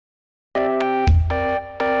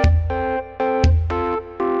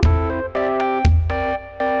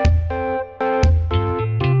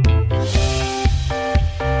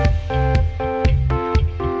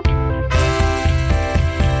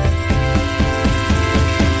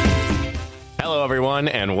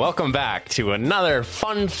everyone, and welcome back to another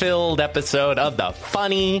fun-filled episode of the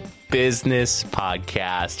Funny Business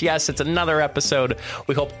Podcast. Yes, it's another episode.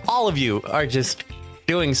 We hope all of you are just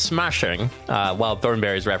doing smashing. Wild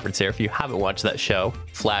Thornberry's reference here. If you haven't watched that show,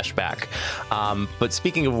 flashback. But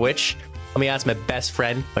speaking of which, let me ask my best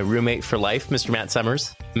friend, my roommate for life, Mr. Matt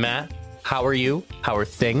Summers. Matt, how are you? How are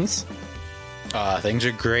things? Things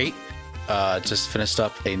are great. Just finished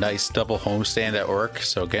up a nice double homestand at work,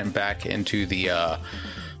 so getting back into the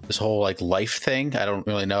this whole like life thing. I don't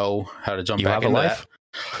really know how to jump back into that.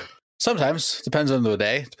 Sometimes depends on the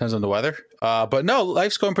day, depends on the weather. But no,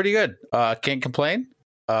 life's going pretty good. Can't complain.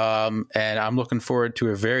 And I'm looking forward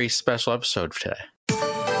to a very special episode for today.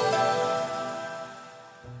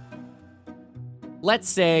 Let's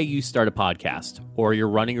say you start a podcast, or you're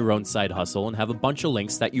running your own side hustle and have a bunch of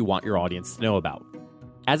links that you want your audience to know about.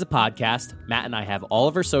 As a podcast, Matt and I have all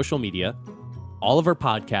of our social media, all of our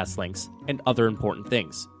podcast links, and other important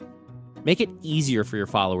things. Make it easier for your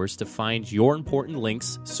followers to find your important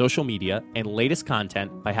links, social media, and latest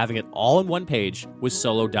content by having it all in one page with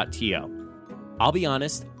Solo.to. I'll be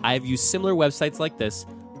honest, I have used similar websites like this,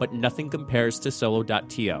 but nothing compares to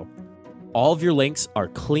Solo.to. All of your links are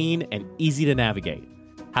clean and easy to navigate.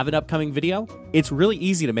 Have an upcoming video? It's really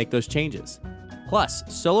easy to make those changes. Plus,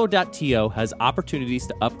 Solo.to has opportunities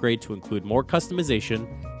to upgrade to include more customization,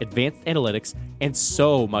 advanced analytics, and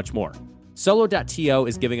so much more. Solo.to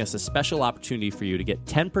is giving us a special opportunity for you to get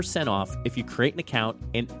 10% off if you create an account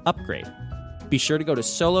and upgrade. Be sure to go to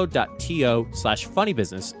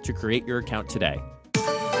Solo.to/funnybusiness to create your account today.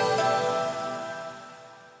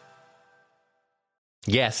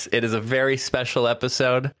 Yes, it is a very special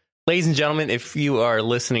episode. Ladies and gentlemen, if you are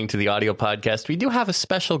listening to the audio podcast, we do have a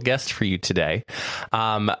special guest for you today.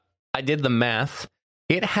 I did the math.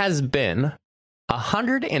 It has been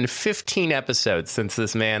 115 episodes since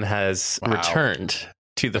this man has returned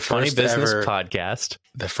to the Funny Business Podcast.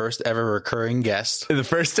 The first ever recurring guest. The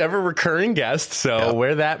first ever recurring guest, so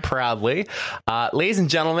wear that proudly. Ladies and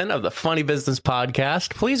gentlemen of the Funny Business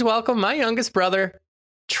Podcast, please welcome my youngest brother,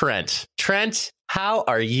 Trent. Trent, how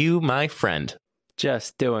are you, my friend?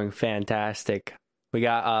 Just doing fantastic. We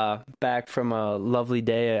got back from a lovely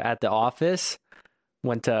day at the office.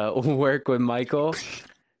 Went to work with Michael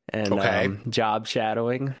and job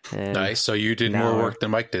shadowing. And nice. So you did more work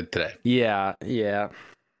than Mike did today. Yeah.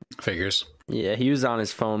 Figures. Yeah, he was on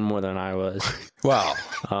his phone more than I was. Well,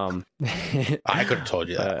 I could have told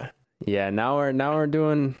you that. Yeah, now we're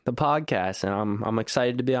doing the podcast, and I'm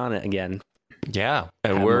excited to be on it again. Yeah,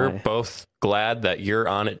 and we're both glad that you're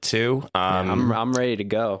on it too. I'm ready to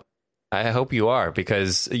go. I hope you are,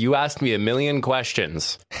 because you asked me a million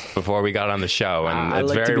questions before we got on the show, and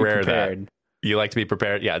it's very rare that you like to be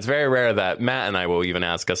prepared. Yeah, it's very rare that Matt and I will even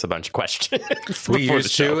ask us a bunch of questions. We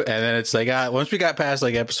used to, and then it's like once we got past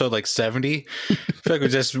like episode like 70, I feel like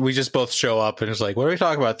we just both show up and it's like, what are we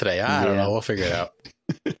talking about today? I don't know. We'll figure it out.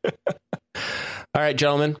 All right,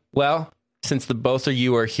 gentlemen. Well, since the both of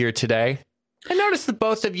you are here today, I noticed that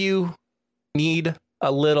both of you need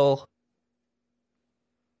a little.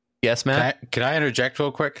 Yes, Matt? Can I interject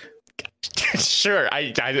real quick? Sure.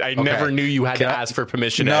 I never knew you had to ask for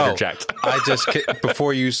permission to interject. I just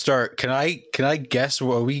before you start, can I guess?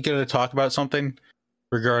 Are we going to talk about something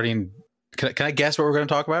regarding? Can I guess what we're going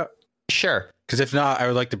to talk about? Sure. Because if not, I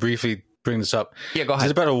would like to briefly bring this up. Yeah, go ahead.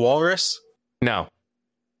 Is it about a walrus? No.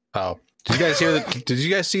 Oh, did you guys hear that? Did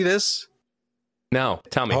you guys see this? No,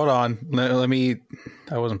 tell me. Hold on. Let me.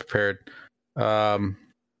 I wasn't prepared. You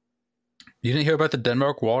didn't hear about the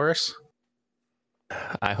Denmark walrus?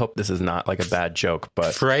 I hope this is not like a bad joke,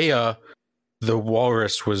 but Freya, the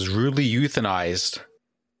walrus, was rudely euthanized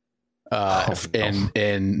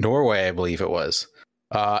in Norway, I believe it was.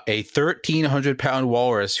 A 1,300-pound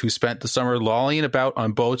walrus who spent the summer lolling about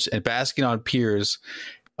on boats and basking on piers,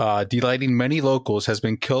 delighting many locals, has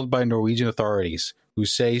been killed by Norwegian authorities, who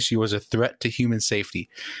say she was a threat to human safety.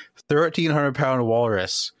 1,300-pound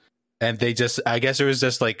walrus, and they I guess it was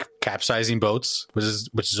just like capsizing boats, which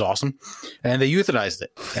is awesome, and they euthanized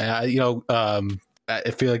it. And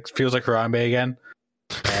it feels like Harambe again,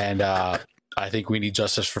 and I think we need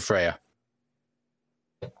justice for Freya.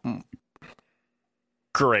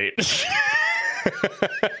 Great. It's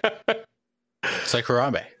like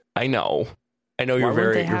Harambe. I know you're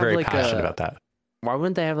very passionate about that. Why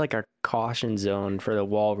wouldn't they have like a caution zone for the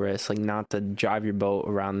walrus, like not to drive your boat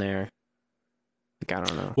around there? Like, I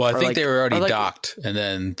don't know. Well, I think they were already docked, and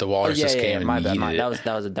then the walrus just came and yeeted it.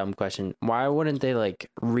 That was a dumb question. Why wouldn't they like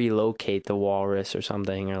relocate the walrus or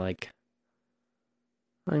something, or like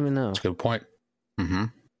I don't even know. That's a good point. Mm-hmm.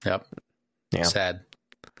 Yep. Yeah. Sad.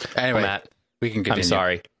 Anyway, Matt, we can continue. I'm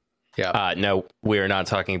sorry. Yeah. No, we are not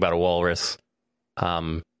talking about a walrus.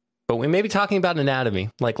 But we may be talking about anatomy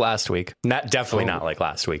like last week. Definitely not like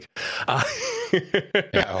last week.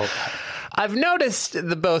 Yeah. I've noticed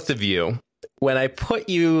the both of you, when I put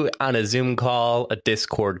you on a Zoom call, a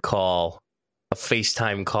Discord call, a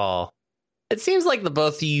FaceTime call, it seems like the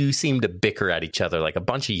both of you seem to bicker at each other like a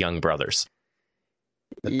bunch of young brothers.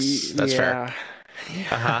 That's fair.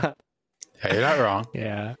 Uh-huh. Yeah, you're not wrong.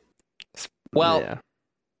 Yeah. Well,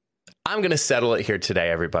 I'm going to settle it here today,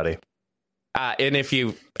 everybody. And if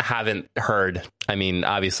you haven't heard, I mean,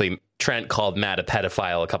 obviously, Trent called Matt a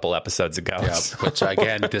pedophile a couple episodes ago. Yeah, which,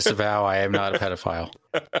 again, disavow. I am not a pedophile.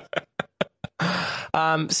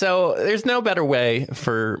 So there's no better way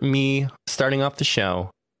for me starting off the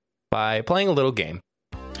show by playing a little game.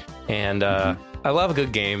 And I love a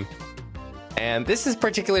good game. And this is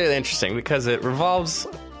particularly interesting because it revolves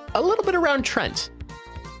a little bit around Trent.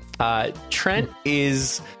 Trent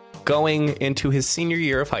is going into his senior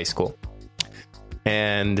year of high school.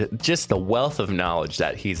 And just the wealth of knowledge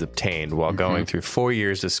that he's obtained while going through 4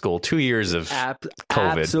 years of school, 2 years of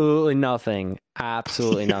COVID. Absolutely nothing.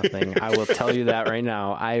 Absolutely nothing. I will tell you that right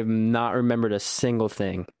now. I have not remembered a single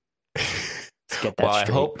thing. Let's get that straight.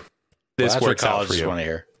 I hope this works out for you. Want to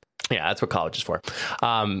hear. Yeah, that's what college is for.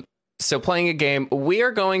 So playing a game, we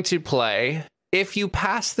are going to play. If you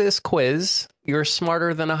pass this quiz, you're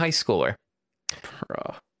smarter than a high schooler.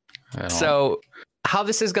 So how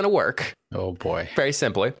this is going to work, oh boy, very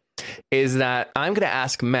simply, is that I'm going to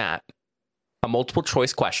ask Matt a multiple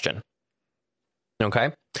choice question.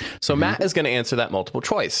 Okay. So Matt is going to answer that multiple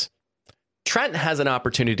choice. Trent has an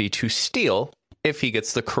opportunity to steal if he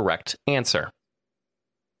gets the correct answer.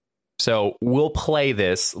 So we'll play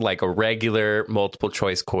this like a regular multiple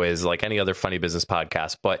choice quiz, like any other Funny Business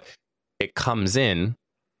podcast, but it comes in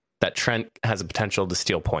that Trent has a potential to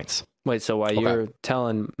steal points. Wait, so while you're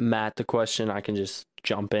telling Matt the question, I can just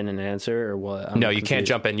jump in and answer, or what? No, you can't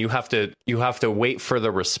jump in. You have to wait for the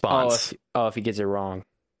response. If he gets it wrong.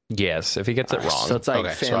 Yes, if he gets it wrong. So it's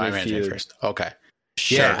like Family Family Feud. First. Okay.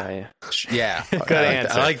 Sure. Yeah. Good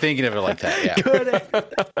answer. I like thinking of it like that. Yeah. Good.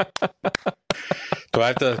 Do I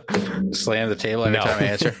have to slam the table every time I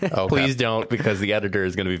answer? Okay. Please don't, because the editor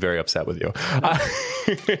is going to be very upset with you.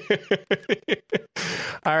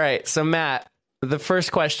 All right. So, Matt, the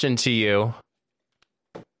first question to you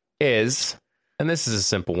is, and this is a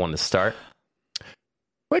simple one to start,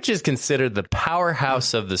 which is considered the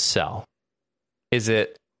powerhouse of the cell? Is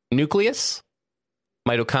it nucleus,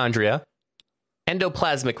 mitochondria,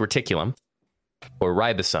 endoplasmic reticulum, or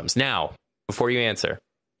ribosomes? Now, before you answer,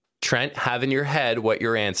 Trent, have in your head what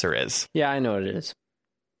your answer is. Yeah, I know what it is.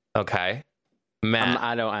 Okay. Matt.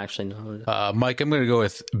 I don't actually know what it is. Mike, I'm going to go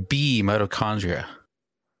with B, mitochondria.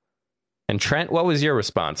 And Trent, what was your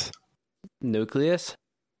response? Nucleus?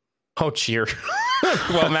 Oh, cheer.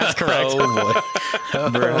 Well, Matt's correct. Oh,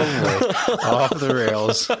 boy. Off the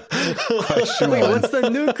rails. Question Wait, one. what's the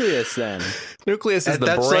nucleus then? Nucleus is the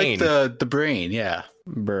That's brain. like the brain, yeah.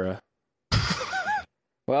 Bruh.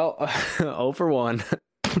 Well, 0 for 1.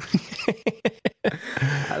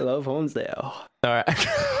 I love Honesdale. All right.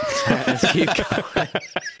 Let's keep going.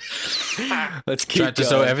 Let's keep Trent, going.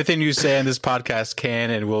 so everything you say on this podcast can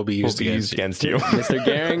and will be used against you. Mr.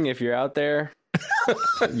 Gehring, if you're out there,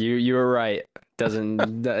 you were right.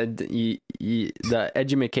 The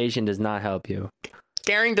education does not help you.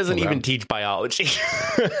 Gehring doesn't even teach biology.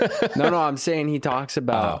 No, I'm saying he talks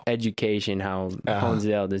about education, how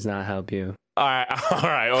Honesdale does not help you. All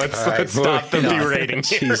right. Let's stop the berating.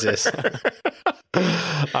 Jesus. All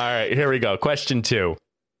right, here we go. Question 2.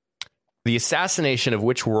 The assassination of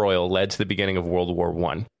which royal led to the beginning of World War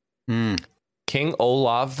I? King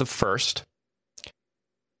Olav I,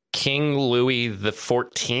 King Louis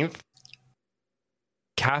XIV,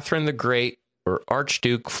 Catherine the Great, or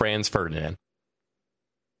Archduke Franz Ferdinand?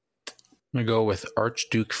 I'm going to go with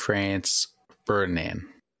Archduke Franz Ferdinand.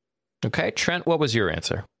 Okay, Trent, what was your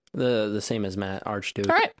answer? The same as Matt, Archduke.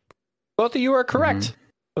 All right. Both of you are correct.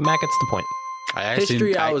 But Matt gets the point.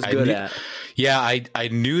 History I was good at. Yeah, I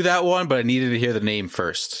knew that one, but I needed to hear the name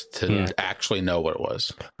first to actually know what it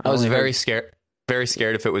was. I was very scared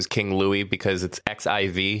if it was King Louis because it's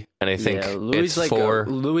XIV, and I think Louis it's for...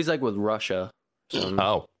 Louis like with Russia.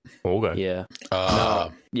 Oh, okay. Yeah.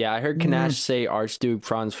 I heard Kanash say Archduke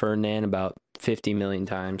Franz Ferdinand about 50 million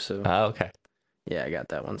times. So. Okay. Yeah, I got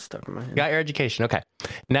that one stuck in my head. Got your education. Okay.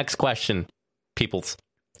 Next question, peoples.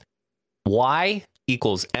 Y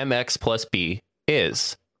equals mx plus b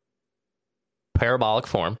is parabolic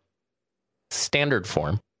form, standard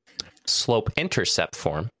form, slope-intercept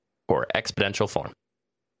form, or exponential form?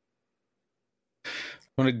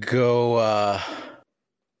 I'm going to go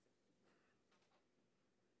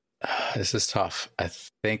This is tough. I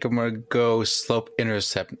think I'm gonna go slope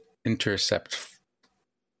intercept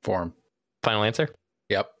form. Final answer?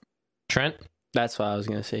 Yep. Trent? That's what I was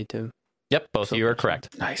gonna say too. Yep, both of you are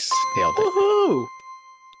correct. Nice. Nailed it. Woohoo!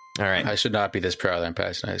 All right. I should not be this proud that I'm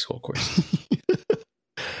passing a high school course.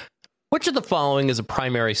 Which of the following is a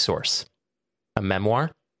primary source? A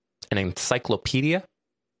memoir, an encyclopedia,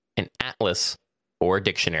 an atlas, or a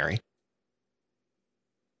dictionary?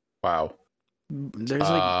 Wow. There's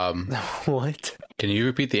like what? Can you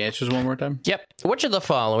repeat the answers one more time? Yep. Which of the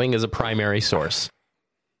following is a primary source?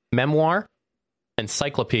 Memoir,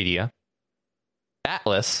 encyclopedia,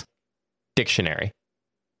 atlas, dictionary.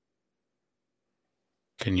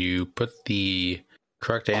 Can you put the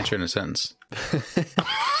correct answer in a sentence?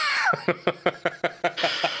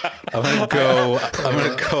 I'm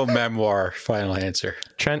gonna go memoir. Final answer.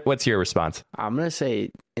 Trent, what's your response? I'm gonna say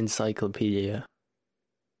encyclopedia.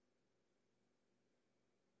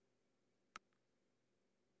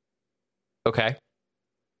 Okay.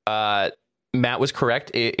 Matt was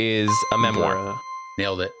correct. It is a memoir. Bruh.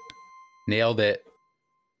 Nailed it.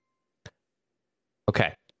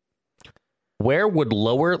 Okay. Where would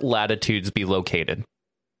lower latitudes be located?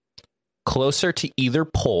 Closer to either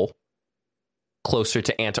pole, closer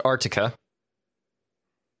to Antarctica,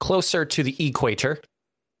 closer to the equator,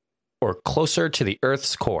 or closer to the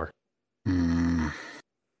Earth's core? I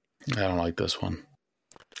don't like this one.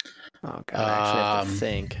 Oh god, I actually have to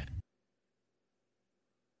think.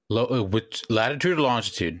 Which latitude or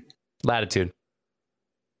longitude? Latitude.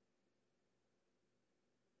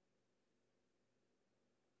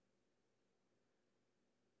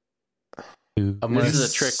 This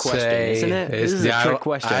is a trick question, isn't it? This is a trick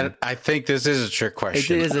question. I think this is a trick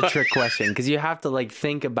question. It is a trick question because you have to like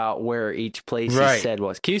think about where each place you said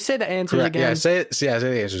was. Can you say the answers Correct. again? Yeah, say it. Yeah,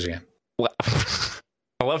 say the answers again.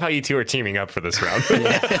 I love how you two are teaming up for this round.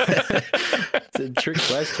 It's a trick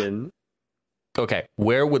question. Okay.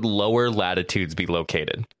 Where would lower latitudes be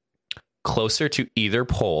located? Closer to either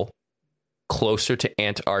pole, closer to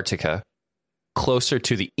Antarctica, closer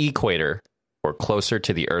to the equator, or closer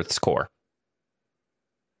to the Earth's core?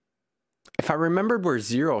 If I remembered where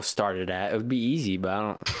zero started at, it would be easy, but I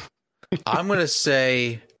don't. I'm gonna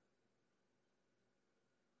say.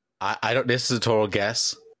 I don't. This is a total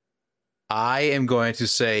guess. I am going to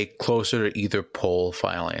say closer to either pole.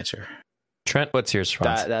 Final answer. Trent, what's your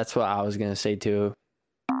response? That's what I was gonna say too.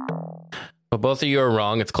 Well, both of you are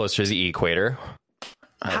wrong. It's closer to the equator.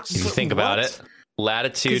 If you think about it,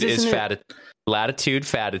 latitude is latitude,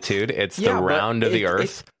 fatitude. It's the round of the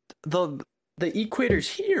Earth. The equator's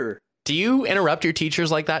here. Do you interrupt your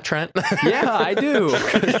teachers like that, Trent? Yeah, I do.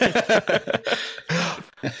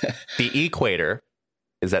 The equator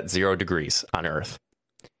is at 0 degrees on Earth.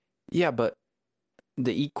 Yeah, but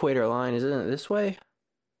the equator line isn't it this way?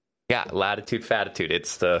 Yeah, latitude, fatitude.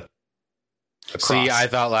 It's the across. See, I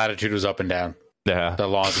thought latitude was up and down. Yeah. The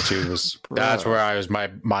longitude was. That's where I was. My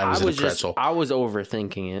mind was in a pretzel. I was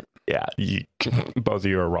overthinking it. Yeah, both of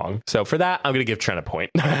you are wrong. So for that, I'm going to give Trent a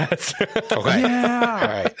point. Okay. Yeah. All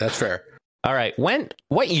right. That's fair. All right.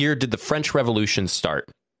 What year did the French Revolution start?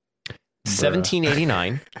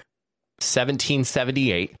 1789,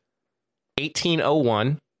 1778,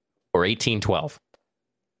 1801, or 1812?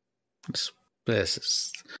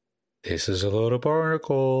 This is a load of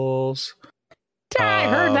barnacles. I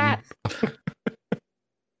heard that.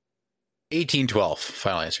 1812.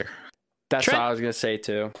 Final answer. That's Trent? what I was gonna say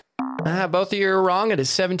too. Both of you are wrong. It is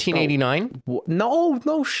 1789.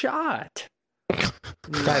 No shot.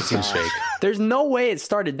 That seems fake. There's no way it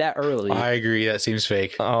started that early. I agree. That seems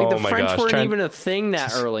fake. Oh the my French gosh. weren't Trent, even a thing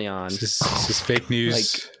that early on. This is fake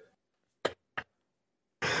news.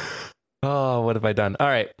 oh, what have I done? All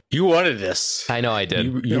right. You wanted this. I know I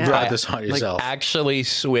did. You Yeah. brought this on yourself. Actually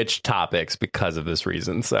switched topics because of this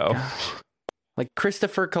reason. So Like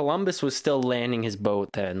Christopher Columbus was still landing his boat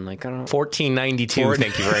then. Like I don't. 1492.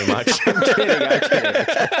 Thank you very much.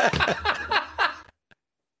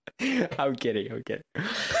 I'm kidding.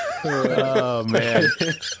 Oh man.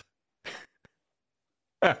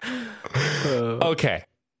 Okay.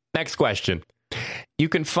 Next question. You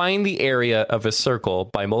can find the area of a circle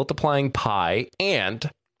by multiplying pi and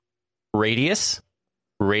radius,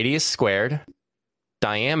 radius squared,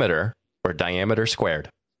 diameter, or diameter squared.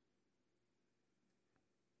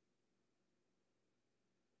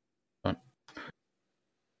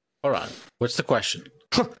 Hold on. What's the question?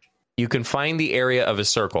 You can find the area of a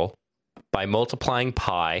circle by multiplying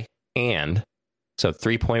pi and, so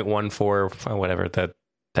 3.14, whatever that.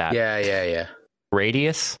 Yeah.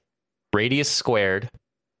 Radius, radius squared,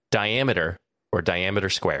 diameter, or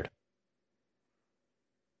diameter squared.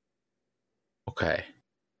 Okay.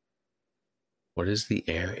 What is the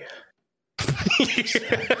area?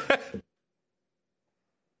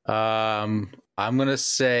 I'm gonna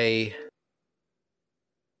say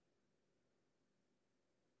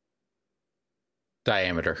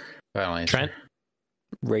diameter. Final answer. Trent?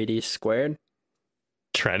 Radius squared.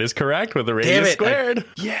 Trent is correct with the radius squared.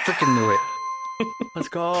 Yeah, freaking knew it. Let's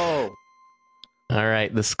go. All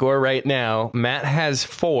right, the score right now: Matt has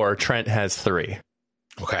 4, Trent has 3.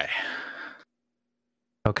 Okay.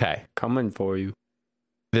 Okay, Coming for you.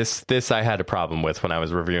 this I had a problem with when I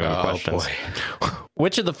was reviewing the questions. Boy.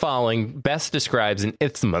 Which of the following best describes an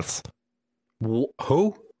isthmus? Who?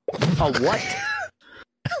 A what?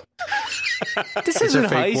 This That's isn't a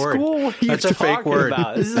fake high word. school. What are you That's a fake talking word.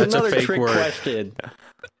 about? This is That's a another fake trick word. question.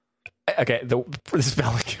 Okay, the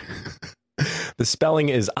spelling. The spelling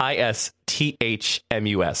is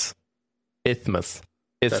ISTHMUS. Isthmus.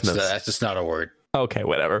 Isthmus. That's just not a word. Okay,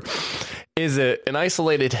 whatever. Is it an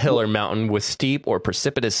isolated hill or mountain with steep or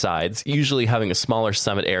precipitous sides, usually having a smaller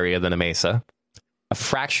summit area than a mesa? A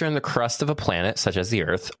fracture in the crust of a planet, such as the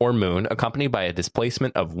Earth or Moon, accompanied by a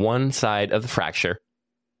displacement of one side of the fracture?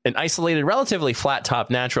 An isolated, relatively flat-top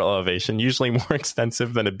natural elevation, usually more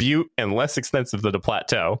extensive than a butte and less extensive than a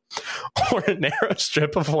plateau, or a narrow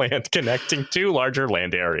strip of land connecting two larger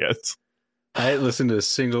land areas. I didn't listen to a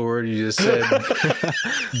single word you just said.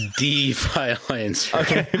 D, final answer.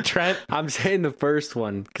 Okay, Trent. I'm saying the first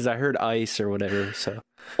one because I heard ice or whatever. So,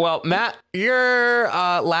 Well, Matt, your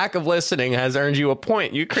lack of listening has earned you a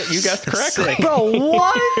point. You guessed correctly. bro,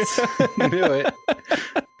 what? Knew it.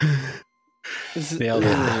 Nailed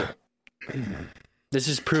it. This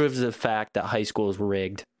just proves the fact that high school is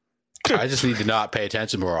rigged. I just need to not pay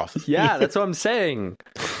attention more often. Yeah, that's what I'm saying.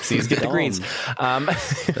 C's get the greens.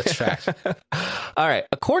 That's fact. All right.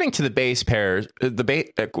 According to the base pairs, according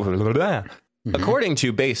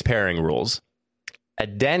to base pairing rules,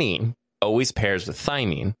 adenine always pairs with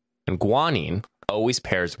thymine, and guanine always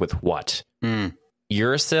pairs with what?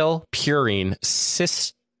 Uracil, purine,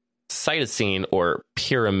 cytosine, or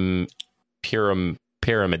pyrimidine?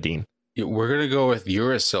 We're gonna go with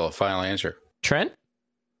uracil. Final answer. Trent?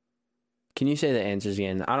 Can you say the answers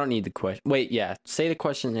again? I don't need the question. Wait, yeah. Say the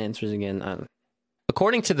question and answers again.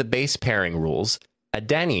 According to the base pairing rules,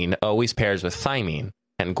 adenine always pairs with thymine,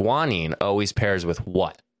 and guanine always pairs with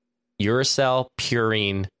what? Uracil,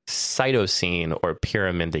 purine, cytosine, or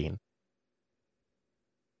pyrimidine?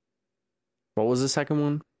 What was the second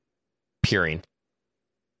one? Purine.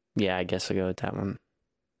 Yeah, I guess I'll go with that one.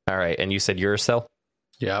 All right. And you said uracil?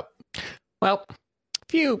 Yep. Well,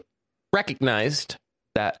 if you recognized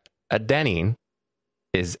that adenine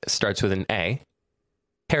starts with an A,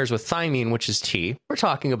 pairs with thymine, which is T, we're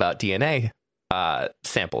talking about DNA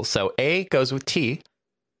samples. So A goes with T,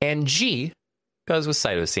 and G goes with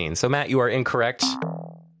cytosine. So, Matt, you are incorrect.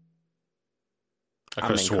 I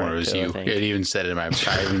could have sworn it was you. I think. It even said it in my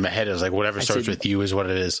head. I was like, whatever starts with you is what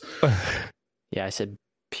it is. Yeah, I said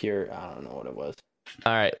pure. I don't know what it was.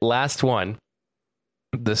 All right, last one.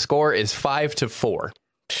 The score is 5-4.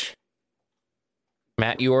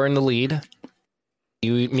 Matt, you are in the lead.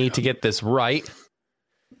 You need to get this right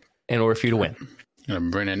in order for you to win. I'm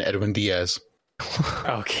bringing in Edwin Diaz.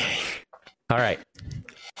 Okay. All right.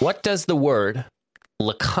 What does the word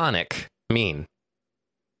laconic mean?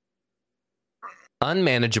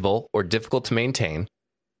 Unmanageable or difficult to maintain,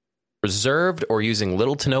 reserved or using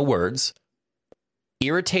little to no words,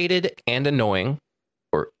 irritated and annoying,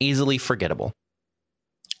 or easily forgettable.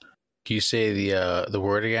 Can you say the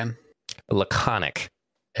word again? Laconic.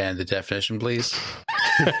 And the definition, please.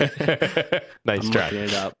 Nice I'm try. looking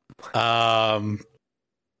it up. I'm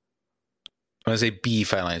going to say B,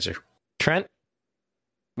 final answer. Trent?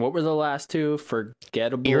 What were the last two?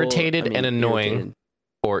 Forgettable. Irritated and annoying, irritated.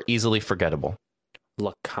 or easily forgettable.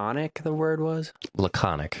 Laconic, the word was?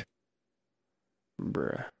 Laconic.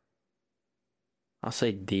 Bruh. I'll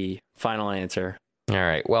say D. Final answer. All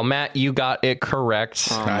right. Well, Matt, you got it correct.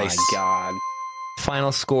 Oh Nice. my God.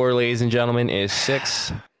 Final score, ladies and gentlemen, is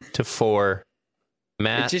 6-4.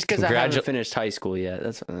 Matt, It's just because I haven't finished high school yet.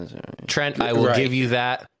 That's Trent, I will Right. give you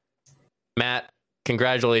that. Matt,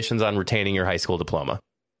 congratulations on retaining your high school diploma.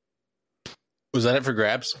 Was that it for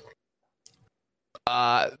grabs?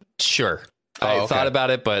 Sure. Oh, I okay. thought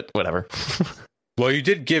about it, but whatever. Well, you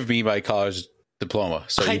did give me my college diploma,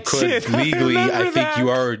 so I you could did. I legally. I remember think that.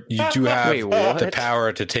 you do have Wait, what? the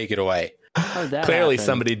power to take it away. How did that Clearly, happen?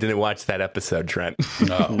 somebody didn't watch that episode, Trent.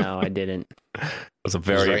 No, No, I didn't. It was a was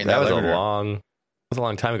very right in that that was a living room.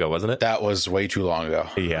 long time ago, wasn't it? that was way too long ago.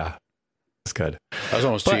 Yeah. It's good. That was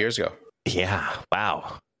almost 2 years ago. Yeah.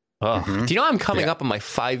 Wow. Oh. Mhm. Do you know I'm coming Yeah. up on my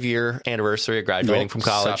 5-year anniversary of graduating Nope, from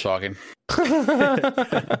college? Stop talking.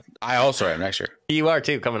 I also am next year. You are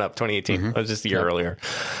too, coming up 2018. That was just a year earlier.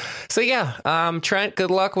 So yeah, Trent,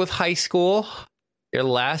 good luck with high school. Your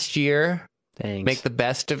last year. Thanks. Make the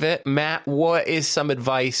best of it. Matt, what is some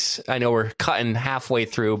advice? I know we're cutting halfway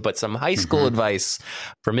through, but some high school advice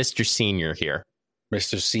for Mr. Senior here.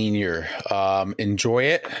 Mr. Senior, enjoy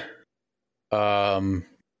it.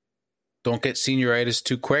 Don't get senioritis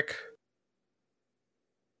too quick,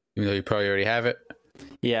 even though you probably already have it.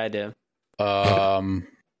 Yeah, I do.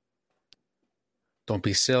 Don't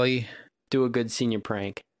be silly. Do a good senior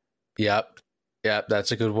prank. Yep,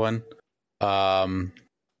 that's a good one. You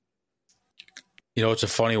know what's a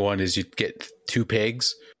funny one is you get 2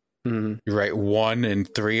 pigs. You write 1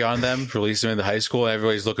 and 3 on them, release them into high school, and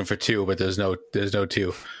everybody's looking for 2, but there's no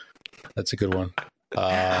 2. That's a good one.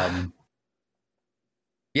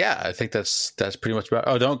 Yeah, I think that's pretty much about.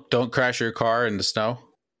 Oh, don't crash your car in the snow.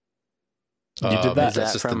 You did that?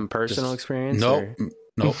 Is that from personal experience? Nope.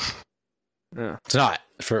 Yeah. It's not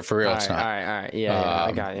for real. It's not. All right. Yeah,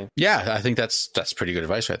 I got you. Yeah, I think that's pretty good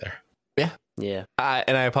advice right there. Yeah.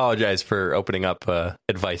 And I apologize for opening up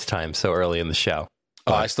advice time so early in the show.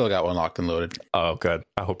 Oh, I still got one locked and loaded. Oh, good.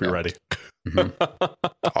 I hope you're ready. Oh,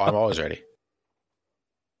 I'm always ready.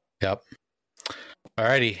 Yep.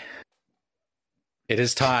 Alrighty. It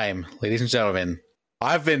is time, ladies and gentlemen.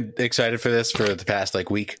 I've been excited for this for the past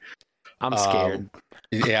week. I'm scared.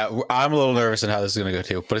 Yeah, I'm a little nervous on how this is going to go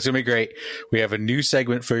too, but it's going to be great. We have a new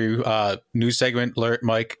segment for you. New segment alert,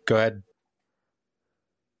 Mike. Go ahead.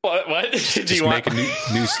 What? Just make a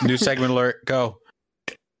new segment alert. Go.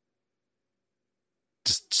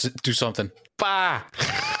 Just do something. Bah.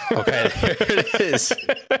 Okay, there it is.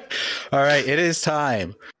 All right, it is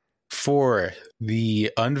time for the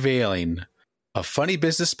unveiling of Funny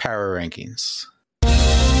Business Power Rankings.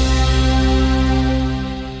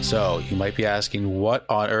 So you might be asking, what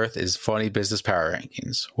on earth is Funny Business Power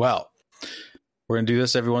Rankings? Well, we're going to do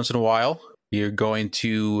this every once in a while. You're going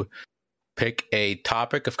to pick a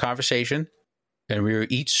topic of conversation, and we're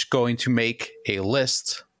each going to make a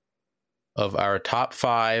list of our top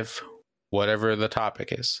 5, whatever the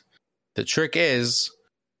topic is. The trick is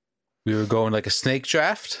we were going like a snake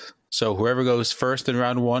draft. So whoever goes first in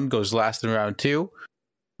round 1 goes last in round 2.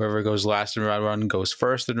 Whoever goes last in round 1 goes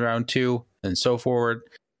first in round 2, and so forward.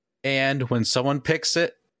 And when someone picks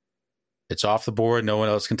it, it's off the board. No one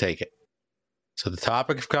else can take it. So the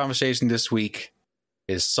topic of conversation this week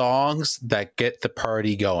is songs that get the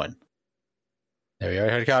party going. Now, we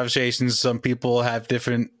already had conversations. Some people have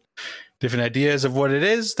different ideas of what it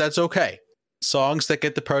is. That's okay. Songs that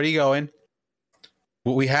get the party going.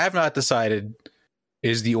 What we have not decided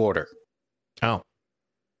is the order. Oh.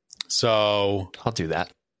 So I'll do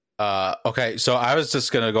that. Okay, so I was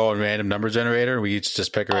just going to go on random number generator. We each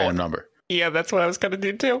just pick a random number. Yeah, that's what I was going to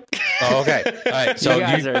do too. Oh, okay. All right. So you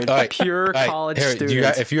guys are pure college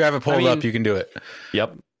students. If you have it pulled up, you can do it.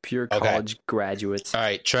 Yep. Pure college graduates. All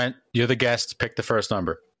right, Trent, you're the guest. Pick the first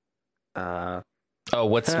number.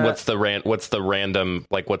 What's the random, what's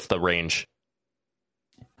the range?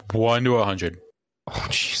 1 to 100. Oh,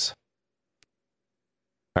 jeez.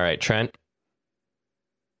 All right, Trent.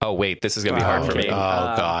 Oh, wait, this is going to be hard for me. Oh,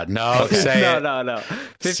 God. No, say it. No.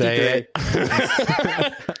 53. Say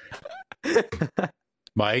it.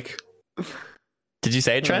 Mike? Did you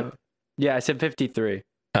say it, Trent? Yeah, I said 53.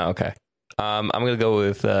 Oh, okay. I'm going to go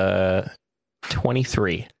with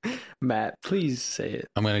 23. Matt, please say it.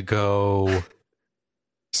 I'm going to go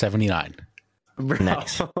 79. Bro.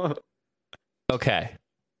 Nice. Okay.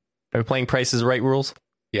 Are we playing Price is Right rules?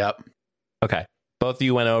 Yep. Okay. Both of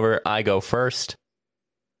you went over. I go first.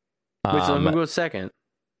 Wait, so let me go second.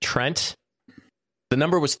 Trent, the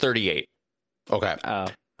number was 38. Okay.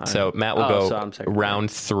 So Matt will go round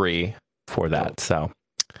 3 for that. So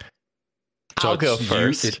I'll go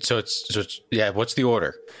first. So it's what's the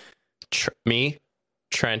order? Me,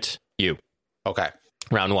 Trent, you. Okay.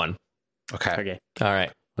 Round 1. Okay. All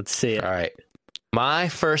right. Let's see it. All right. My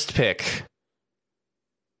first pick.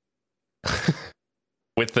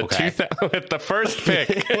 With the first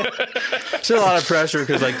pick. It's a lot of pressure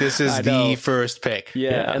because this is the first pick.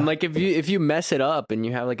 Yeah. And if you mess it up and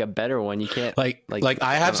you have a better one, you can't I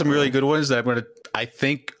have some really good ones that I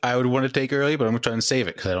think I would want to take early, but I'm trying to save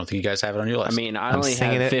it because I don't think you guys have it on your list. I mean, I only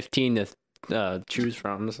have 15 to choose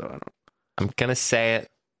from, so I don't. I'm gonna say it.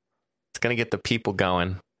 It's gonna get the people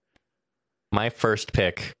going. My first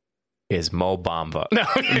pick is Mo Bamba. No,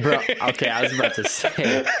 bro. Okay, I was about to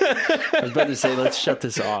say. Let's shut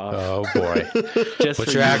this off. Oh boy.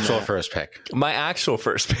 What's your actual first pick? My actual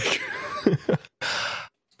first pick.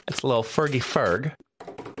 It's a little Fergie Ferg.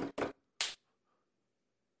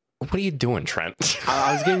 What are you doing, Trent?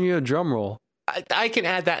 I was giving you a drum roll. I can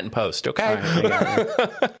add that in post, okay? All right, I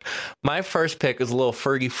got My first pick is a little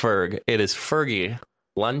Fergie Ferg. It is Fergie,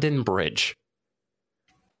 London Bridge.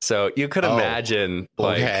 So you could imagine,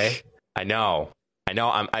 okay. I know.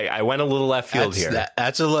 I went a little left field here.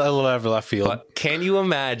 That's a little left field. But can you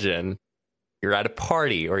imagine you're at a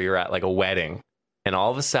party or you're at like a wedding, and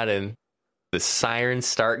all of a sudden the sirens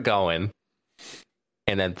start going,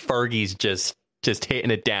 and then Fergie's just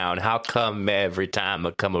hitting it down. How come every time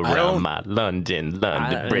I come around my London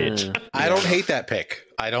Bridge? I don't hate that pick.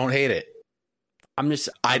 I don't hate it. I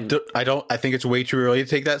think it's way too early to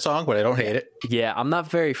take that song, but I don't hate it. Yeah, I'm not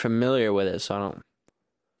very familiar with it, so I don't.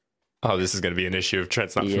 Oh, this is going to be an issue if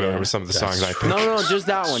Trent's not familiar with some of the songs I picked. No, just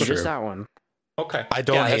that one. Just that one. Okay. I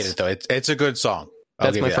don't hate it, though. It's a good song.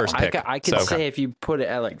 That's my first pick. I could say if you put it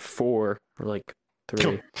at like 4 or like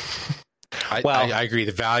 3. I agree.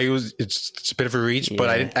 The value it's a bit of a reach, but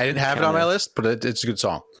I didn't have it on my list, but it's a good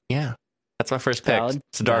song. Yeah. That's my first pick.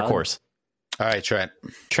 It's a dark horse. All right, Trent.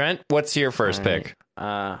 Trent, what's your first pick?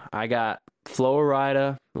 I got Flo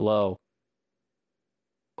Rida, Low.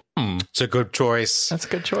 It's a good choice. That's a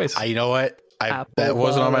good choice. You know what? That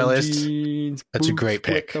wasn't on my list. That's a great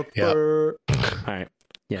pick. Yeah. All right.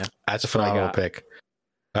 Yeah. That's a phenomenal pick.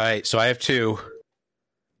 All right. So I have 2.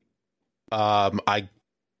 I'm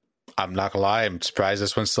not gonna lie. I'm surprised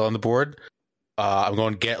this one's still on the board. I'm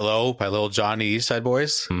going Get Low by Lil Jon and East Side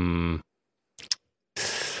Boys.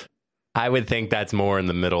 I would think that's more in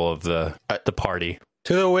the middle of the party.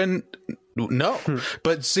 To the win. No.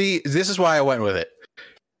 But see, this is why I went with it.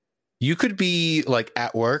 You could be like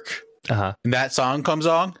at work and that song comes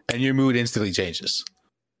on and your mood instantly changes.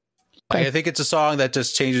 Like, I think it's a song that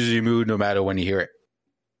just changes your mood no matter when you hear it.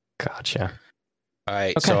 Gotcha. All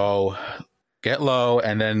right. Okay. So Get Low.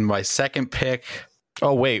 And then my second pick.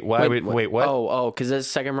 Oh, wait. Why? Wait, what? Oh, because it's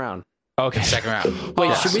second round. Okay. Second round.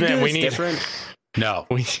 Wait, should we do this different? No.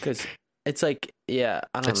 Because it's like, I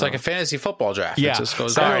don't know. It's like a fantasy football draft. Yeah. It just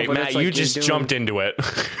goes Sorry, Matt, you just jumped into it.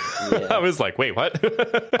 I was like, wait, what?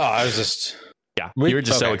 I was just... Yeah, you were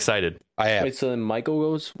just so excited. I am. Wait, so then Michael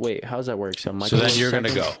goes... Wait, how does that work? So then you're going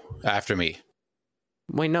to go after me.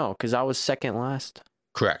 Wait, no, because I was second last.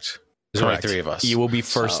 Correct. There's only 3 of us. You will be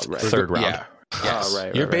first, third round. Yeah. Yes.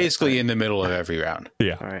 Right. You're basically in the middle of every round.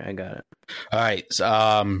 Yeah. All right, I got it. All right. So,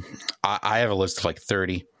 I have a list of like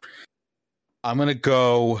 30. I'm going to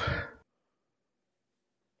go...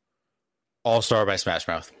 All Star by Smash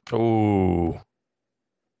Mouth. Ooh.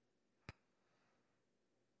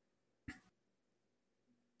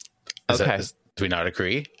 Do we not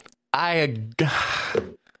agree? I'm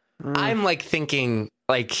like thinking,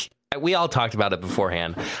 like, we all talked about it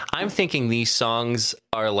beforehand. I'm thinking these songs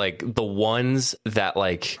are like the ones that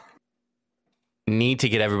like need to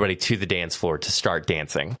get everybody to the dance floor to start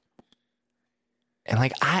dancing. And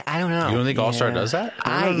like, I don't know. You don't think All Star does that?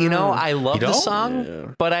 I love the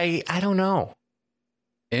song, but I don't know.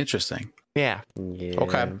 Interesting. Yeah.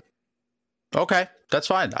 Okay. That's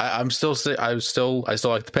fine. I still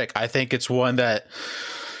like the pick. I think it's one that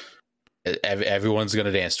everyone's going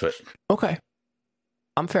to dance to it. Okay.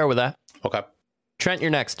 I'm fair with that. Okay. Trent,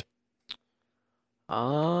 you're next.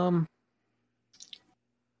 My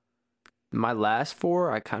last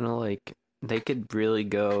 4, I kind of like, they could really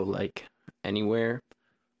go like anywhere.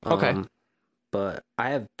 Okay. But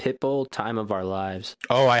I have Pitbull, Time of Our Lives.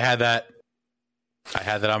 Oh, I had that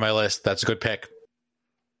on my list. That's a good pick.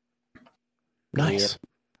 Nice.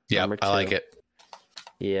 Yeah, I like it.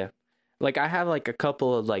 Yeah. Like I have like a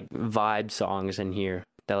couple of like vibe songs in here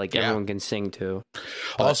that like everyone can sing to.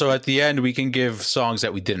 But also at the end we can give songs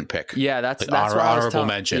that we didn't pick. Yeah, that's what honorable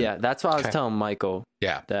mention. Yeah, that's what I was telling Michael.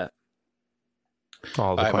 Yeah. That.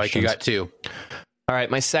 All right, Mike, you got 2. All right,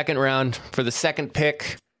 my second round for the second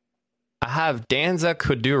pick, I have Danza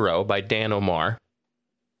Kuduro by Dan Omar.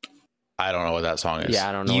 I don't know what that song is. Yeah,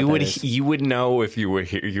 I don't know. You would know if you were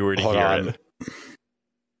to hear it.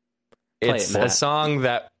 It's a song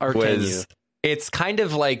that it's kind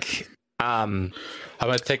of like I'm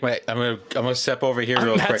gonna step over here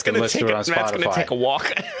real quick and listen to it on Spotify. Matt's gonna take a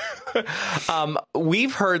walk.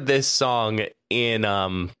 We've heard this song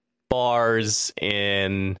in bars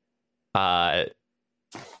in Matt,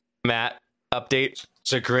 update.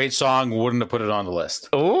 It's a great song. Wouldn't have put it on the list.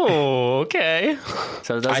 Oh, okay.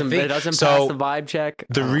 So it doesn't pass the vibe check.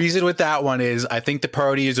 The reason with that one is I think the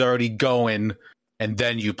party is already going, and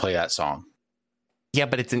then you play that song. Yeah,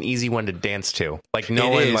 but it's an easy one to dance to. Like no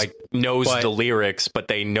one knows the lyrics, but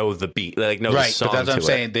they know the beat. Like know the song. But that's what I'm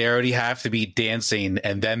saying. They already have to be dancing,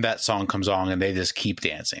 and then that song comes on, and they just keep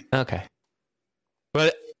dancing. Okay,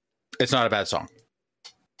 but it's not a bad song.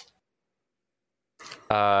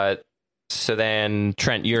 So then,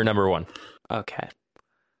 Trent, you're number one. Okay.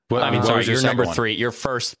 Well, I mean, what sorry, was your you're number second one? 3. Your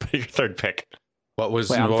third pick. What was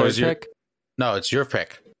Wait, I'm what third was your pick? No, it's your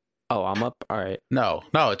pick. Oh, I'm up. All right. No,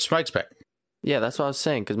 it's Mike's pick. Yeah, that's what I was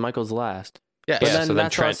saying because Michael's last. Yes. But Yeah, then so then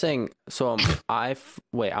that's what I Trent- was saying. So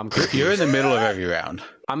wait, I'm You're in the middle of every round.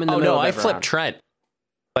 I'm in the Oh, middle no, of I every flipped round. Trent.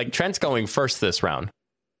 Like, Trent's going first this round.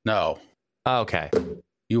 No, Okay.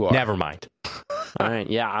 you are. Never mind. All right.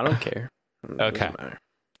 Yeah, I don't care. It doesn't Okay. matter.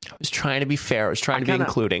 I was trying to be fair. I was trying I to be kinda-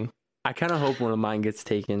 including. I kind of hope one of mine gets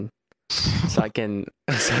taken, so I can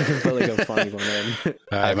put like a funny one in. All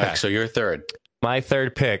right, Okay. Mike. So you're third. My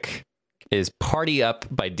third pick is Party Up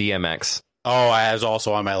by DMX. Oh, I was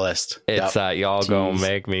also on my list. It's Yep. y'all gonna Jeez.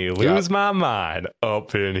 make me lose my mind.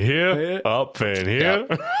 Up in here, up in here.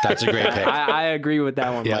 That's a great pick. I agree with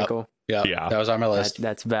that one, Yep. Michael. Yep. Yeah. That was on my list.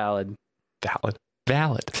 That's valid.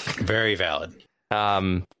 Valid. Very valid.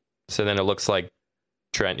 So then it looks like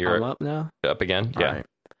Trent, I'm you're up now. up again. All Yeah. right.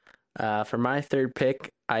 For my third pick,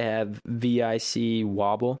 I have VIC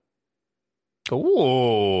Wobble.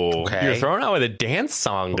 Ooh. Okay. You're throwing out with a dance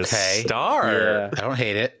song to Okay. start. Yeah. I don't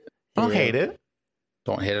hate it. I don't Yeah. hate it.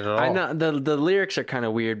 Don't hate it at all. I know the lyrics are kind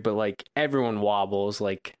of weird, but like everyone wobbles.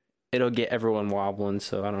 Like it'll get everyone wobbling.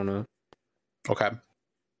 So I don't know. Okay.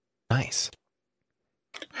 Nice.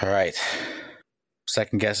 All right.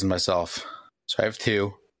 Second guessing myself. So I have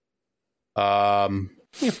 2. You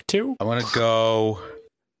have 2. I'm gonna go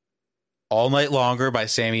All Night Longer by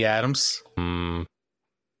Sammy Adams. It's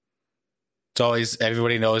always,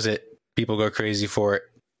 everybody knows it. People go crazy for it.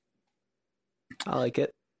 I like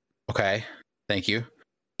it. Okay. Thank you.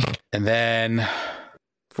 And then,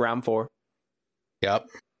 Round 4. yep.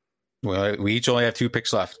 We each only have 2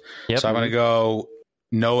 picks left. Yep. So I'm gonna go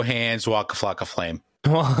No Hands, Waka Flocka Flame.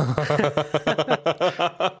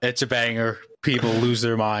 It's a banger. People lose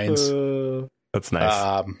their minds. That's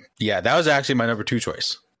nice. Yeah, that was actually my number 2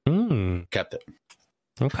 choice. Kept it.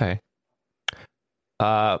 Okay.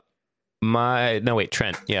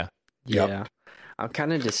 Trent. Yeah. Yep. Yeah. I'm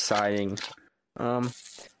kind of deciding. But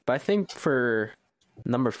I think for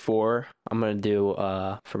number 4, I'm gonna do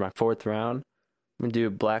for my 4th round, I'm gonna do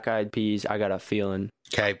Black Eyed Peas. I Got a Feeling.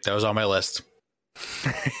 Okay, that was on my list.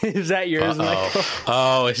 Is that yours, Michael?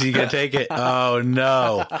 Oh, is he gonna take it? Oh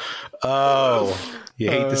no! Oh, you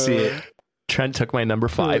hate to see it. Trent took my number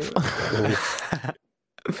 5.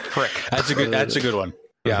 Frick. That's a good one.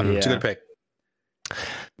 Yeah, it's a Yeah. good pick.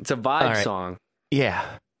 It's a vibe All right. song. Yeah.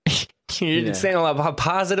 You're Yeah. saying a lot about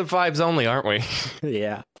positive vibes only, aren't we?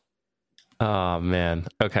 Yeah. Oh, man.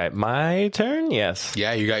 Okay. My turn? Yes.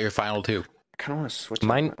 Yeah, you got your final 2. I kind of want to switch.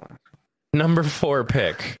 Mine- up my one. Number 4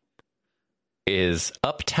 pick is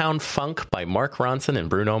Uptown Funk by Mark Ronson and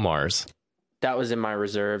Bruno Mars. That was in my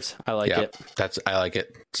reserves. I like Yeah, it. I like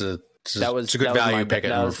it. It's a good that was value my, pick at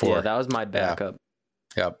that number was, 4. Yeah, that was my backup.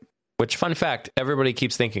 Yep. Which, fun fact, everybody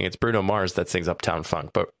keeps thinking it's Bruno Mars that sings Uptown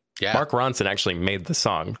Funk, but Yeah. Mark Ronson actually made the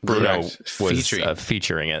song. Bruno Correct. was Featuring.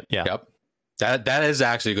 featuring it. Yeah. Yep. That is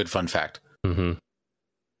actually a good fun fact. Mm-hmm.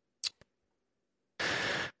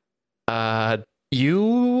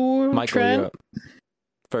 You, Michael, Trent? you're up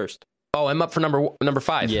first. Oh, I'm up for number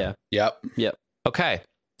 5. Yeah. Yep. Okay.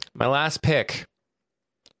 My last pick.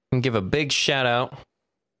 I'm gonna give a big shout out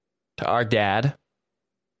to our dad.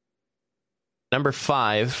 Number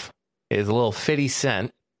 5 is a little 50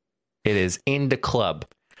 Cent. It is In the Club.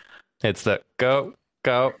 It's the go,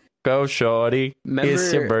 shorty. Remember-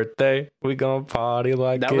 It's your birthday. We gonna party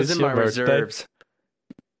like That it's was in your my birthday. reserves.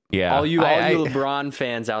 Yeah. All you I- LeBron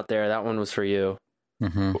fans out there, that one was for you.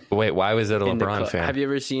 Mm-hmm. Wait, why was it a In the LeBron club. fan? Have you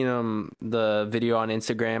ever seen the video on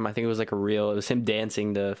Instagram? I think it was like a reel. It was him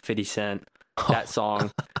dancing to 50 Cent. That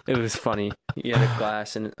song. It was funny. He had a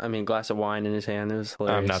glass of wine in his hand. It was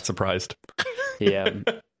hilarious. I'm not surprised. Yeah.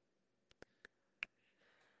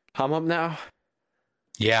 I'm up now.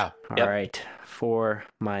 Yeah. Yep. All right. For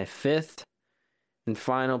my 5th and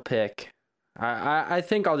final pick, I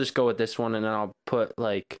think I'll just go with this one, and then I'll put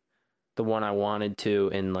like the one I wanted to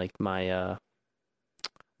in like my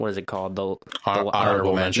what is it called? The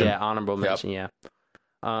Honorable mention. Yeah, honorable mention. Yeah.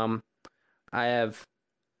 I have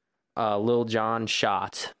Lil Jon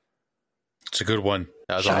Shot. It's a good one.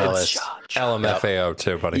 That was on my list. LMFAO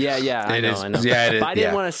too, buddy. Yeah, I It know, is. I know. Yeah, it is. But I didn't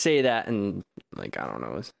Yeah. want to say that, and like I don't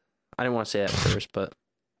know. I didn't want to say that first, but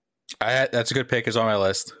That's a good pick. It's on my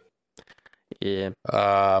list. yeah.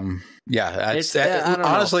 Yeah. It's- I don't know.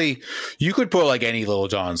 Honestly, you could put like any Lil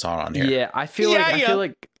Jon song on here. Yeah, I feel Yeah,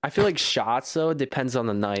 like I feel like Shots though depends on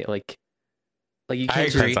the night. Like you I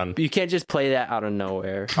can't agree. you can't just play that out of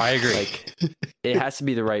nowhere. I agree. Like it has to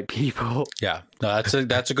be the right people. Yeah. No,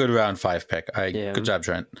 that's a good round 5 pick. Yeah. Good job,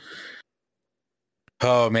 Trent.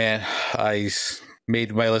 Oh man,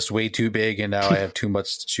 made my list way too big, and now I have too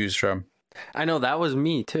much to choose from. I know that was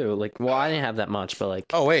me too. Like, well, I didn't have that much, but like,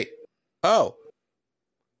 Oh wait, oh,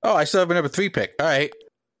 I still have a number 3 pick. All right,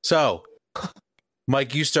 so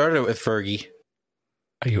Mike, you started it with Fergie.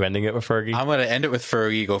 Are you ending it with Fergie? I'm gonna end it with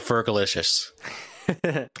Fergie. Go Fergalicious.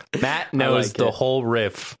 Matt knows the whole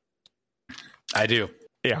riff. I do.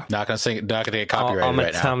 Yeah. Not gonna sing. Not gonna get copyrighted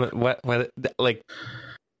right now. What, like,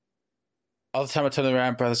 all the time I turn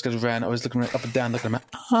around, brothers gonna run. Always looking up and down, looking at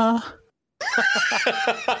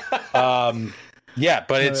yeah,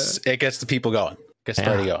 but it gets the people going. Gets the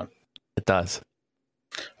party going. It does.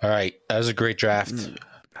 All right, that was a great draft.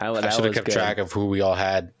 I should have kept track of who we all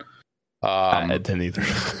had. I didn't either.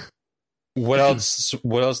 What else?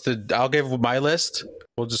 What else did I'll give my list?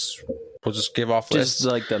 We'll just give off lists.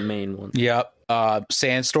 Just like the main one. Yep.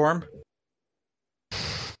 Sandstorm.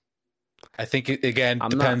 I think it, again I'm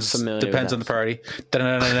depends on the party.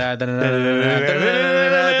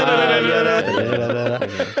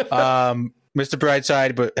 Mr.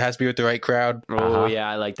 Brightside, but it has to be with the right crowd. Oh yeah,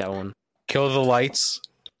 I like that one. Kill the Lights.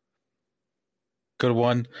 Good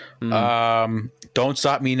one. Don't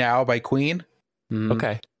Stop Me Now by Queen.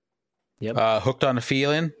 Okay. Yep. Hooked on a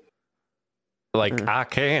Feeling. Like, I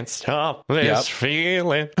can't stop this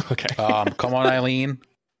feeling. Okay. Come On Eileen.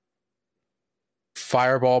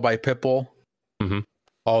 Fireball by Pitbull.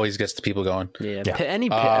 Always gets the people going.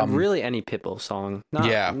 Yeah. Really any Pitbull song.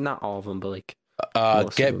 Not all of them, but like.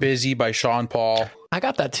 Get Busy by Sean Paul. I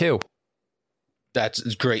got that too. That's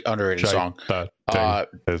a great underrated song.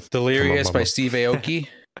 Delirious by Steve Aoki.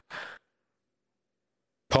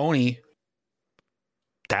 Pony.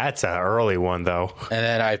 That's an early one though. And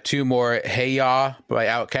then I have 2 more. Hey Ya by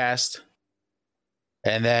Outkast.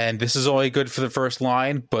 And then this is only good for the first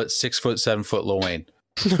line, but 6 foot, 7 foot Lil Wayne.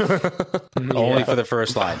 Only for the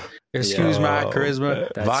first line. Excuse my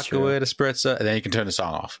charisma, vodka with a spritzer, and then you can turn the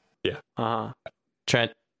song off. Yeah.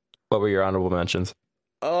 Trent, what were your honorable mentions?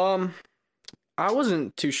 I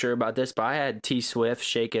wasn't too sure about this, but I had T Swift,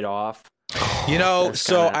 Shake It Off.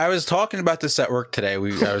 I was talking about this at work today. I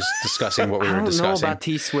was discussing what we were discussing. I don't know about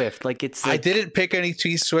T Swift. I didn't pick any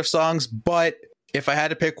T Swift songs, but if I had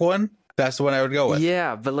to pick one, that's the one I would go with.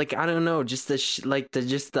 Yeah, but like I don't know, just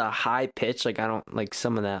the high pitch. Like I don't like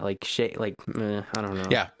some of that. Like shake. Like I don't know.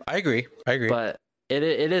 Yeah, I agree. But it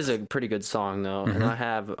is a pretty good song though, and I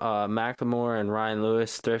have Macklemore and Ryan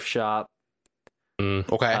Lewis, Thrift Shop.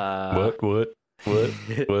 Okay. What?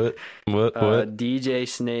 DJ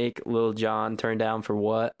Snake, Lil Jon, Turn Down for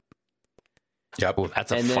What? Yep.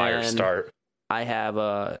 That's a fire start. I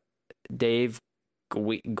have Dave, I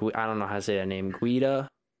don't know how to say that name, Guida.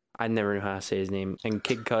 I never knew how to say his name. And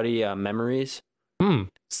Kid Cudi, Memories.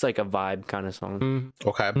 It's like a vibe kind of song.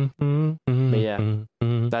 Okay. But yeah,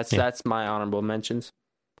 that's my honorable mentions.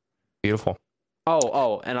 Beautiful.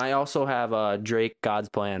 Oh, and I also have Drake, God's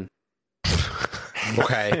Plan.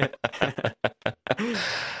 Okay.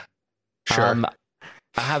 Sure.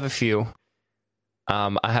 I have a few.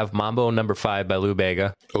 I have Mambo No. 5 by Lou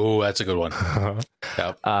Bega. Oh, that's a good one.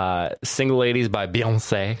 Yep. Single Ladies by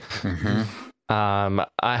Beyonce.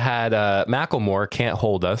 I had Macklemore, Can't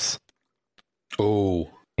Hold Us. Oh.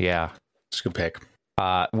 Yeah. It's a good pick.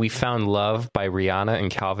 We Found Love by Rihanna and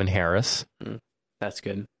Calvin Harris. That's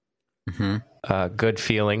good. Good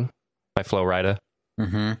Feeling by Flo Rida.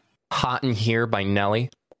 Hot in Here by Nelly.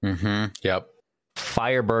 Yep.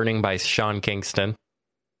 Fire Burning by Sean Kingston.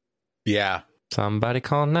 Yeah. Somebody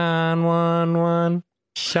call 911.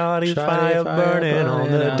 Shawty fire burning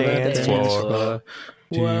on the dance floor.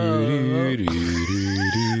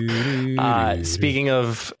 Speaking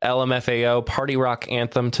of LMFAO, Party Rock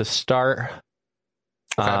Anthem to start.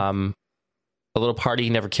 Okay. A Little Party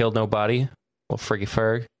Never Killed Nobody. Little Fergie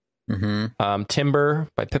Ferg. Timber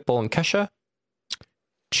by Pitbull and Kesha.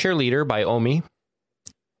 Cheerleader by Omi.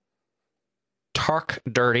 Talk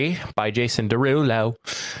Dirty by Jason Derulo.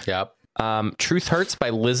 Yep. Truth Hurts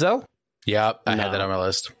by Lizzo. Yep. I had that on my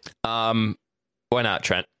list. Why not,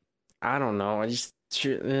 Trent? I don't know.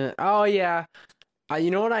 Oh yeah.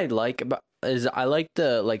 You know what I like about is I like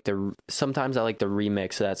the sometimes I like the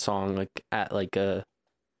remix of that song like at like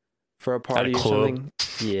for a party or something.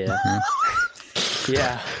 Yeah.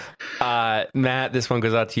 Yeah. Matt, this one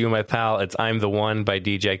goes out to you, my pal. It's I'm the One by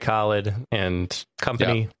DJ Khaled and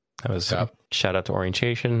Company. Yep. That was shout out to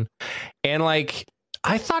Orientation. And like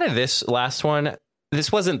I thought of this last one.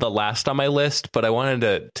 This wasn't the last on my list, but I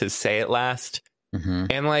wanted to say it last.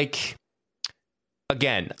 And like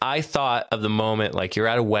again, I thought of the moment like you're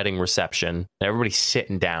at a wedding reception and everybody's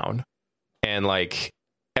sitting down and like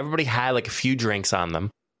everybody had like a few drinks on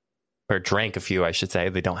them, or drank a few, I should say.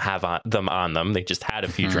 They don't have them on them. They just had a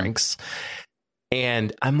few drinks.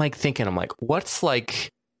 And I'm like thinking, what's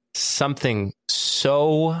like something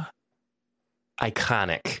so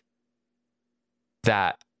iconic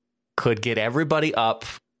that could get everybody up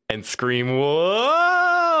and scream,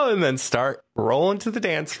 whoa, and then start rolling to the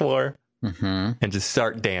dance floor and just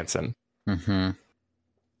start dancing. The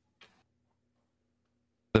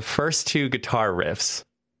first two guitar riffs,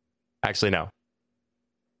 actually, no.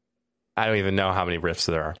 I don't even know how many riffs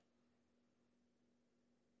there are.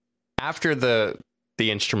 After the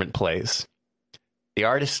instrument plays, the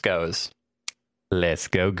artist goes, "Let's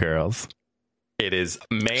go, girls." It is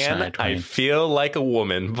 "Man, I Feel Like a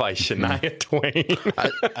Woman" by Shania Twain.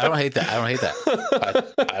 I don't hate that. I don't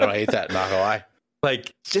hate that. Not gonna lie.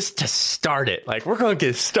 Like, just to start it. Like, we're going to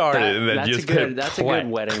get started. And then that's a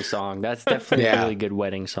good wedding song. That's definitely a really good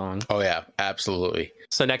wedding song. Oh, yeah. Absolutely.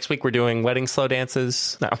 So next week we're doing wedding slow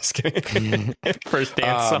dances. No, I was kidding. First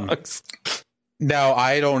dance songs. Now,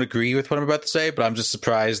 I don't agree with what I'm about to say, but I'm just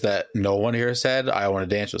surprised that no one here said, I want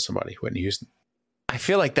to dance with somebody. Whitney Houston. I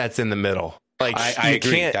feel like that's in the middle. Like, I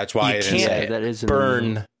agree. That's why I didn't say it. That is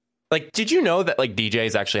burn. Like, did you know that like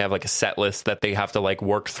DJs actually have like a set list that they have to like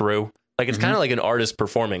work through? Like, it's kind of like an artist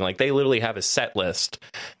performing. Like, they literally have a set list.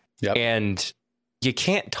 Yep. And you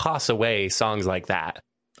can't toss away songs like that.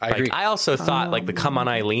 I agree. I also thought like the "Come On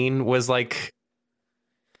Eileen" was like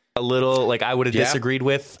a little like I would have disagreed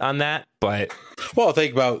with on that, but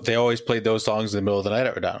think about they always played those songs in the middle of the night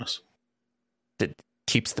at Redonis. It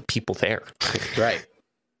keeps the people there. Right.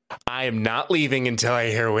 I am not leaving until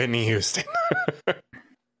I hear Whitney Houston.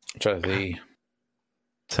 Try to see.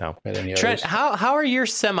 So, Trent, how are your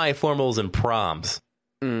semi-formals and proms?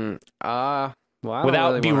 Well,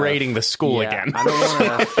 without berating the school again. I don't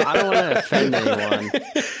want to offend anyone.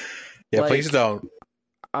 Yeah, please don't.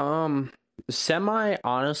 Semi,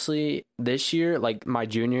 honestly, this year, like my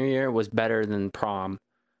junior year, was better than prom.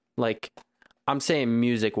 Like, I'm saying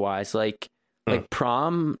music-wise, like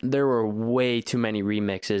prom, there were way too many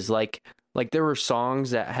remixes. Like there were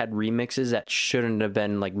songs that had remixes that shouldn't have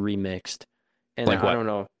been like remixed. And like I don't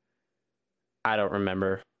know. I don't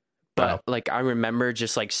remember. But like I remember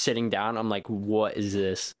just like sitting down, I'm like, what is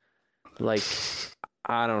this? Like,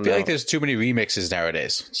 I don't know. I feel like there's too many remixes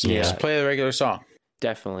nowadays. So just play the regular song.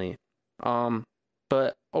 Definitely.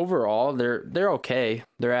 But overall they're okay.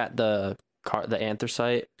 They're at the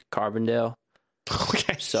Anthracite, Carbondale.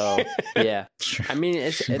 Okay. So yeah. I mean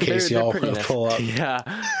they're pretty nice. Pull up.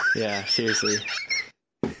 Yeah, seriously.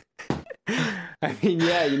 I mean,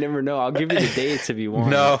 yeah, you never know. I'll give you the dates if you want.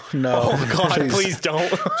 No. Oh, God, please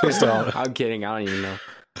don't. Please don't. I'm kidding. I don't even know.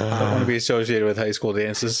 I don't want to be associated with high school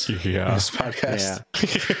dances. Yeah. On this podcast.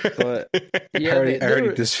 Yeah. But, yeah, I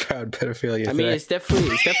already disavowed pedophilia. I mean, it's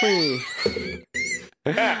definitely.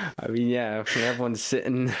 I mean, yeah, when everyone's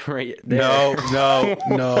sitting right there. No.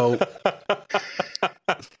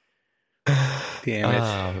 Damn it.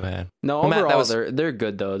 Oh, man. No, overall, they're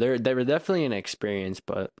good, though. They were definitely an experience,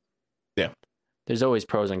 but yeah. There's always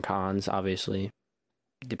pros and cons, obviously,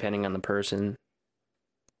 depending on the person.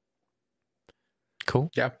 Cool.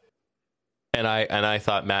 Yeah. And I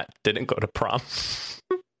thought Matt didn't go to prom.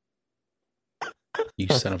 You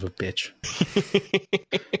son of a bitch.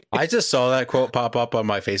 I just saw that quote pop up on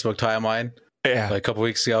my Facebook timeline like a couple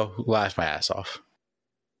weeks ago. Laughed my ass off.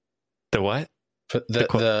 The what?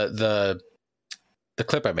 The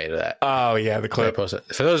clip I made of that. Oh, yeah, the clip.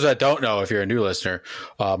 For those that don't know, if you're a new listener,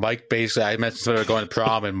 Mike basically, I mentioned something about going to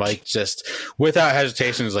prom, and Mike just, without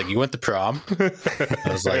hesitation, was like, "You went to prom?" I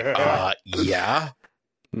was like, yeah.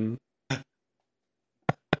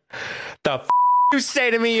 The you say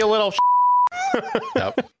to me, you little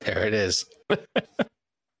Yep, there it is.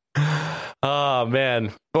 Oh,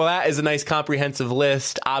 man. Well, that is a nice comprehensive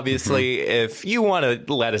list. Obviously, if you want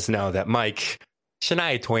to let us know that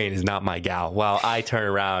Shania Twain is not my gal, well, I turn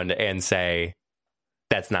around and say,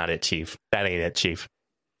 that's not it, Chief. That ain't it, Chief.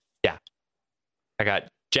 Yeah. I got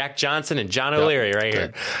Jack Johnson and John O'Leary right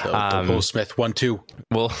here. The Will Smith 1-2.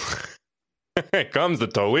 Well, here comes the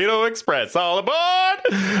Toledo Express. All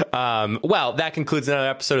aboard! Well, that concludes another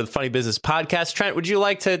episode of the Funny Business Podcast. Trent, would you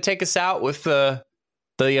like to take us out with the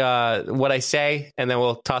what I say, and then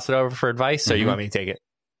we'll toss it over for advice, or you want me to take it?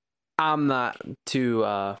 I'm not too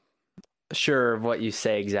sure of what you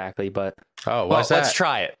say exactly, but let's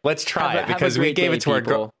try it. Let's try it because we gave it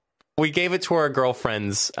to our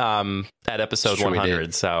girlfriends at episode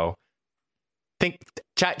 100. So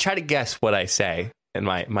try to guess what I say and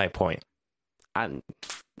my point. I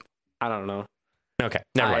don't know. Okay,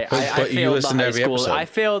 never mind. But you listen to every episode. I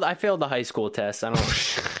failed the high school test. I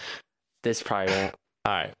don't. This probably won't.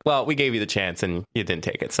 All right. Well, we gave you the chance and you didn't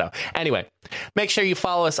take it. So anyway, make sure you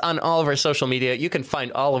follow us on all of our social media. You can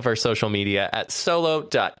find all of our social media at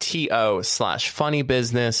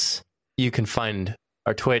solo.to/funnybusiness. You can find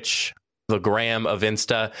our Twitch, the gram of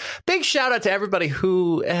Insta. Big shout out to everybody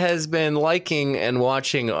who has been liking and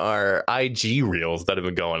watching our IG reels that have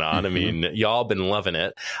been going on. I mean, y'all been loving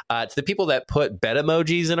it. To the people that put bet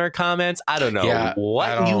emojis in our comments, I don't know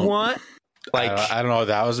what you want. Like, I don't know what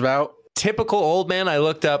that was about. Typical old man. I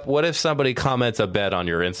looked up, what if somebody comments a bet on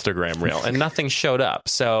your Instagram reel, and nothing showed up.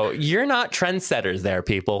 So you're not trendsetters there,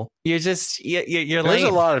 people. You're just, you're There's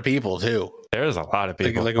lame. a lot of people too. There's a lot of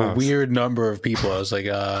people. Like a weird number of people. I was like,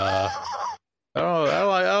 I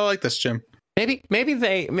don't like this, Jim. Maybe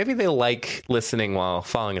they like listening while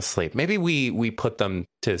falling asleep. Maybe we put them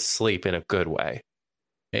to sleep in a good way.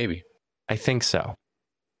 Maybe. I think so.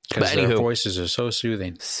 Because their voices are so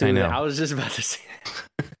soothing. I know. I was just about to say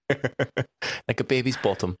like a baby's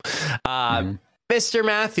bottom. Mr.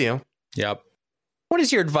 Matthew. Yep. What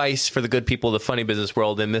is your advice for the good people of the funny business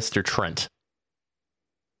world and Mr. Trent?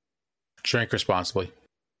 Drink responsibly.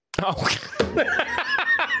 Oh.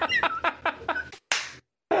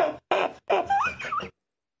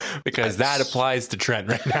 Because that applies to Trent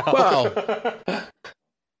right now. Well,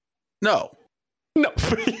 no.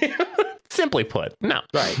 Simply put, no.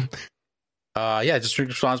 Right. Just drink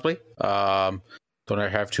responsibly. Don't ever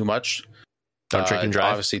have too much. Don't drink and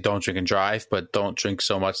drive. Obviously, don't drink and drive, but don't drink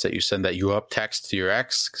so much that you send that you up text to your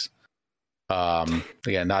ex.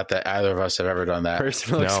 Again, not that either of us have ever done that.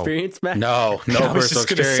 Personal experience, Matt? No, I was personal just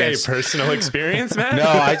gonna experience. say personal experience, Matt. No,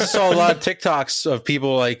 I just saw a lot of TikToks of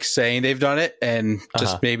people like saying they've done it and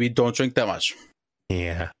just maybe don't drink that much.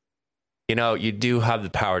 Yeah. You know, you do have the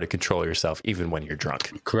power to control yourself even when you're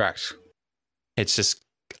drunk. Correct. It's just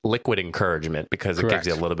liquid encouragement because it gives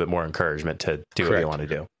you a little bit more encouragement to do what you want to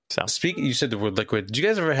do. So, speaking, you said the word liquid. Did you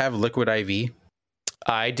guys ever have liquid IV?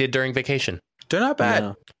 I did during vacation. They're not bad.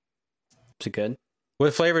 No. Is it good?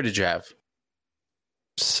 What flavor did you have?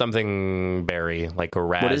 Something berry, like a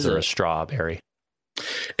raz or a strawberry.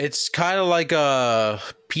 It's kind of like a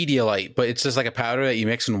Pedialyte, but it's just like a powder that you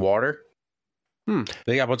mix in water.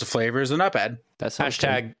 They got a bunch of flavors. They're not bad. That's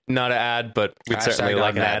hashtag not an ad, but we'd certainly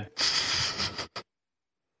like an ad.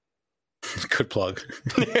 Good plug.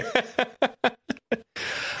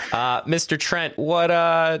 Mr. Trent,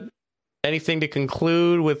 what anything to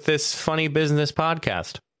conclude with this funny business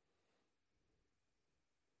podcast?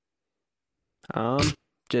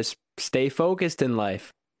 Just stay focused in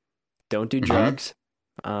life. Don't do drugs.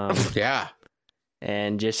 Yeah.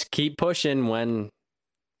 And just keep pushing when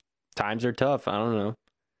times are tough. I don't know.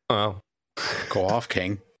 Oh. Go off,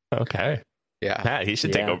 King. Okay. Yeah. Matt, he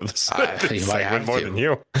should take over the segment more than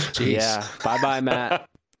you. Jeez. Yeah. Bye-bye, Matt.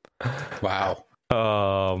 Wow.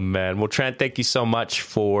 Oh, man. Well, Trent, thank you so much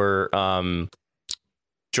for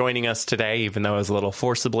joining us today, even though it was a little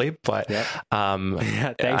forcibly. But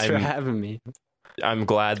thanks for having me. I'm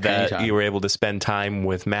glad that Anytime. you were able to spend time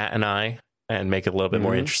with Matt and I and make it a little bit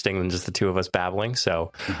more interesting than just the two of us babbling.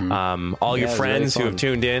 So all your friends who have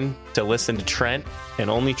tuned in to listen to Trent and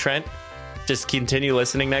only Trent, just continue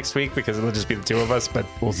listening next week because it'll just be the two of us, but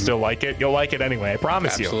we'll still like it. You'll like it anyway. I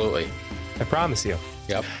promise you. Absolutely. I promise you.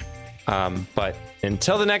 Yep. But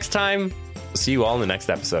until the next time, we'll see you all in the next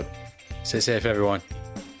episode. Stay safe, everyone.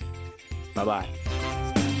 Bye-bye.